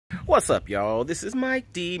What's up, y'all? This is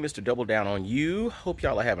Mike D, Mr. Double Down on You. Hope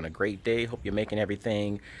y'all are having a great day. Hope you're making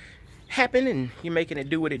everything happen and you're making it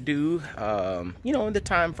do what it do, in the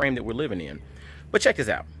time frame that we're living in. But check this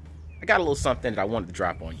out. I got a little something that I wanted to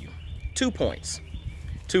drop on you. 2 points.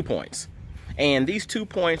 2 points. And these 2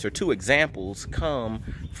 points or 2 examples come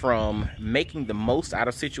from making the most out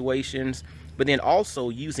of situations, but then also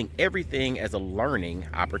using everything as a learning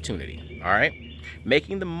opportunity. All right?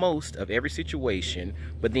 Making the most of every situation,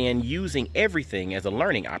 but then using everything as a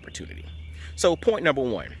learning opportunity. So point number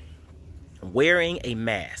 1, wearing a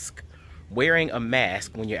mask. Wearing a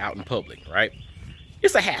mask when you're out in public, right?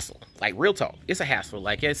 It's a hassle, like real talk. It's a hassle.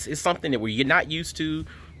 Like it's something that you're not used to,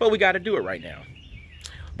 but we got to do it right now.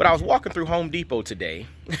 But I was walking through Home Depot today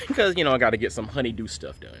because, I got to get some honeydew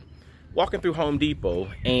stuff done. Walking through Home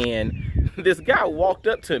Depot, and this guy walked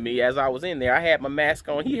up to me as I was in there. I had my mask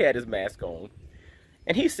on. He had his mask on.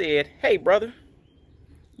 And he said, "Hey, brother,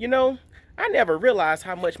 I never realized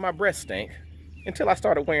how much my breath stank until I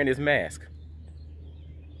started wearing this mask."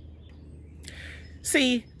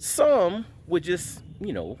 See, some would just,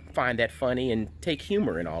 find that funny and take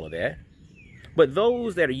humor in all of that. But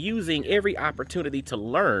those that are using every opportunity to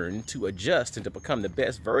learn, to adjust, and to become the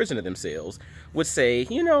best version of themselves would say,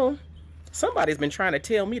 somebody's been trying to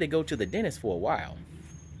tell me to go to the dentist for a while.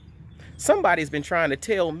 Somebody's been trying to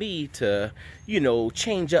tell me to,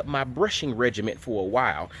 change up my brushing regimen for a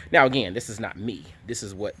while. Now, again, this is not me. This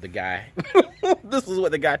is what the guy,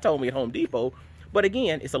 told me at Home Depot. But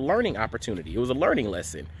again, it's a learning opportunity. It was a learning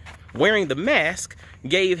lesson. Wearing the mask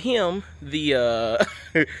gave him the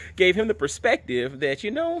perspective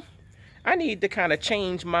that, I need to kind of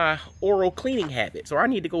change my oral cleaning habits, or I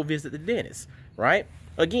need to go visit the dentist, right?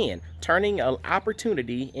 Again, turning an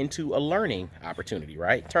opportunity into a learning opportunity,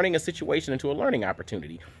 right? Turning a situation into a learning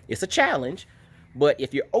opportunity. It's a challenge, but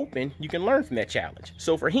if you're open, you can learn from that challenge.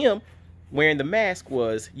 So for him, wearing the mask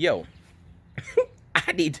was,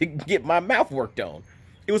 I need to get my mouth worked on.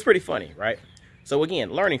 It was pretty funny, right? So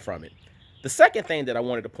again, learning from it. The second thing that I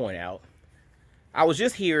wanted to point out, I was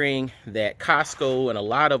just hearing that Costco and a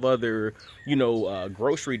lot of other,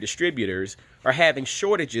 grocery distributors are having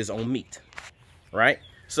shortages on meat. Right?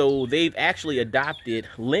 So they've actually adopted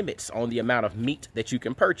limits on the amount of meat that you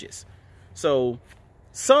can purchase. So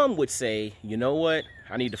some would say, you know what?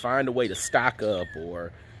 I need to find a way to stock up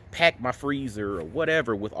or pack my freezer or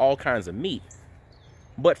whatever with all kinds of meat.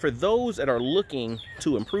 But for those that are looking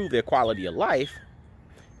to improve their quality of life,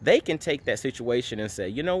 they can take that situation and say,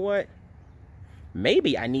 you know what?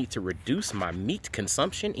 Maybe I need to reduce my meat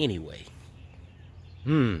consumption anyway.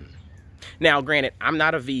 Now, granted, I'm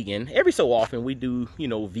not a vegan. Every so often we do,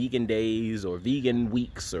 vegan days or vegan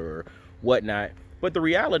weeks or whatnot. But the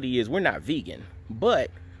reality is we're not vegan.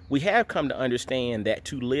 But we have come to understand that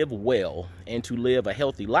to live well and to live a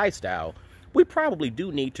healthy lifestyle, we probably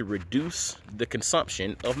do need to reduce the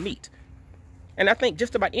consumption of meat. And I think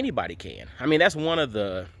just about anybody can. I mean, that's one of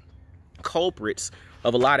the culprits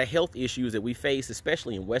of a lot of health issues that we face,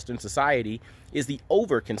 especially in Western society, is the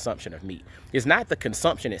overconsumption of meat. It's not the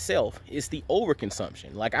consumption itself, it's the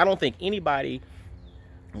overconsumption. Like, I don't think anybody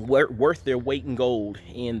worth their weight in gold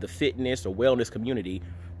in the fitness or wellness community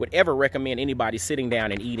would ever recommend anybody sitting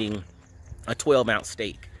down and eating a 12-ounce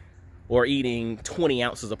steak or eating 20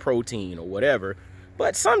 ounces of protein or whatever.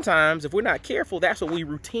 But sometimes, if we're not careful, that's what we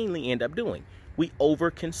routinely end up doing. We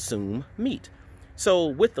overconsume meat. So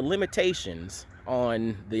with the limitations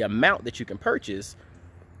on the amount that you can purchase,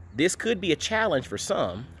 this could be a challenge for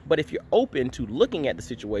some. But if you're open to looking at the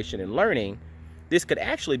situation and learning, this could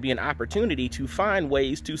actually be an opportunity to find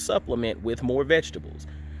ways to supplement with more vegetables,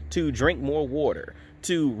 to drink more water,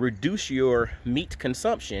 to reduce your meat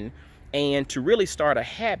consumption, and to really start a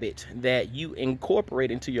habit that you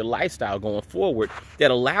incorporate into your lifestyle going forward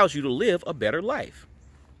that allows you to live a better life.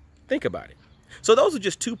 Think about it. So those are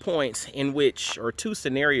just 2 points in which, or 2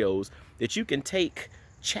 scenarios that you can take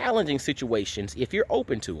challenging situations, if you're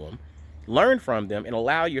open to them, learn from them, and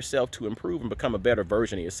allow yourself to improve and become a better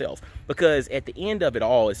version of yourself. Because at the end of it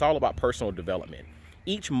all, it's all about personal development.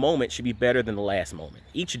 Each moment should be better than the last moment.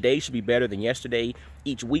 Each day should be better than yesterday.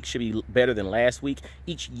 Each week should be better than last week.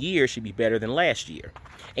 Each year should be better than last year.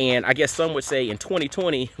 And I guess some would say in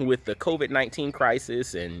 2020, with the COVID-19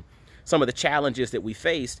 crisis and some of the challenges that we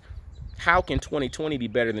faced, how can 2020 be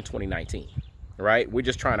better than 2019? Right? We're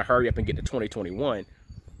just trying to hurry up and get to 2021,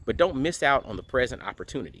 but don't miss out on the present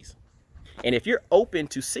opportunities. And if you're open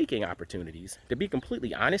to seeking opportunities, to be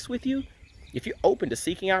completely honest with you, if you're open to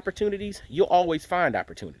seeking opportunities, you'll always find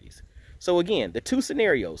opportunities. So again, the 2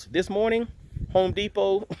 scenarios. This morning, Home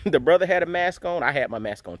Depot, the brother had a mask on. I had my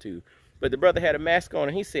mask on too. But the brother had a mask on,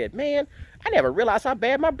 and he said, man, I never realized how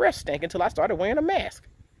bad my breath stank until I started wearing a mask.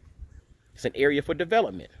 It's an area for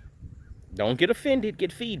development. Don't get offended,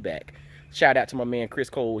 get feedback. Shout out to my man Chris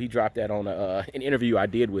Cole. He dropped that on an interview I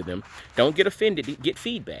did with him. Don't get offended, get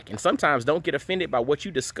feedback. And sometimes don't get offended by what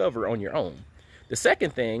you discover on your own. The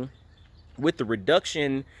second thing, with the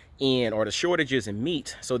reduction in or the shortages in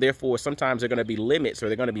meat, so therefore sometimes there are going to be limits, or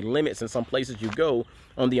there are going to be limits in some places you go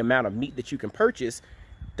on the amount of meat that you can purchase.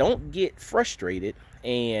 Don't get frustrated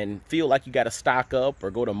and feel like you got to stock up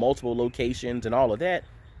or go to multiple locations and all of that.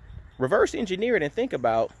 Reverse engineer it and think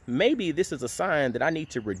about, maybe this is a sign that I need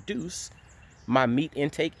to reduce my meat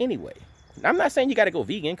intake anyway. I'm not saying you got to go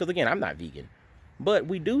vegan, because again, I'm not vegan, but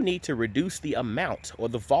we do need to reduce the amount or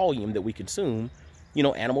the volume that we consume, you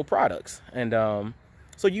know, animal products. And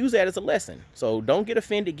so use that as a lesson. So don't get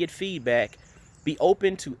offended, get feedback, be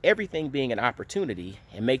open to everything being an opportunity,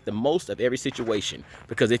 and make the most of every situation.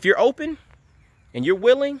 Because if you're open and you're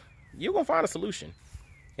willing, you're going to find a solution,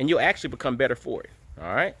 and you'll actually become better for it.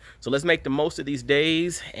 All right, so let's make the most of these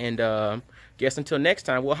days, and guess until next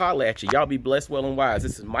time, we'll holler at you. Y'all be blessed, well, and wise.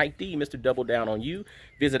 This is Mike D, Mr. Double Down on You.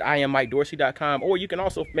 Visit IamMikeDorsey.com, or you can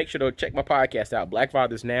also make sure to check my podcast out, Black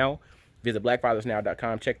Fathers Now. Visit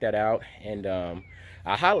BlackFathersNow.com, check that out, and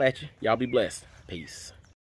I'll holler at you. Y'all be blessed. Peace.